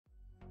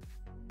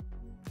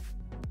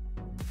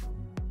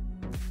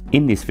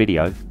In this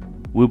video,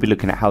 we'll be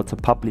looking at how to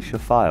publish a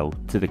file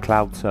to the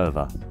cloud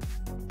server.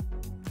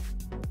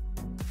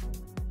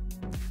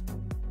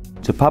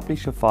 To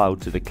publish a file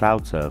to the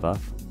cloud server,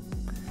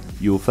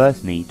 you will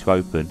first need to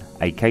open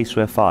a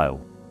Caseware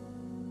file.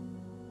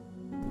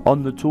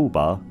 On the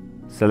toolbar,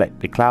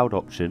 select the cloud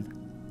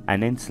option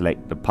and then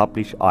select the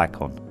publish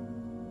icon.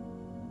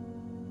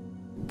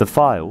 The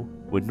file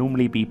would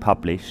normally be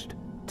published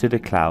to the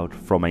cloud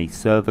from a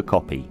server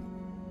copy.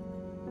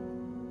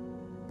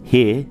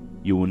 Here,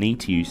 you will need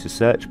to use the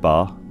search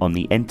bar on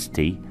the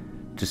entity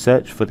to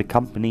search for the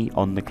company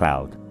on the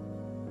cloud.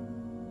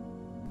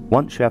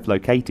 Once you have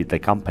located the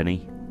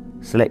company,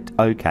 select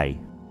OK.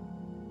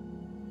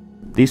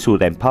 This will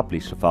then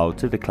publish the file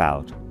to the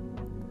cloud.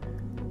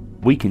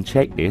 We can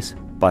check this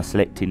by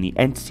selecting the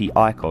entity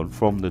icon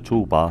from the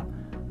toolbar,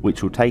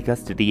 which will take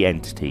us to the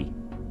entity,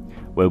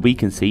 where we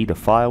can see the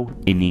file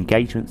in the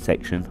engagement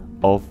section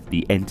of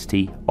the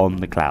entity on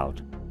the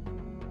cloud.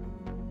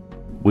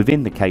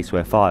 Within the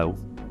Caseware file,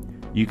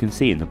 you can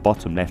see in the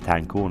bottom left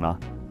hand corner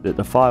that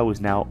the file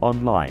is now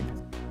online.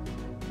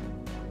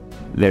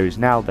 There is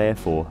now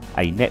therefore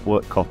a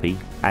network copy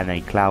and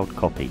a cloud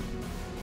copy.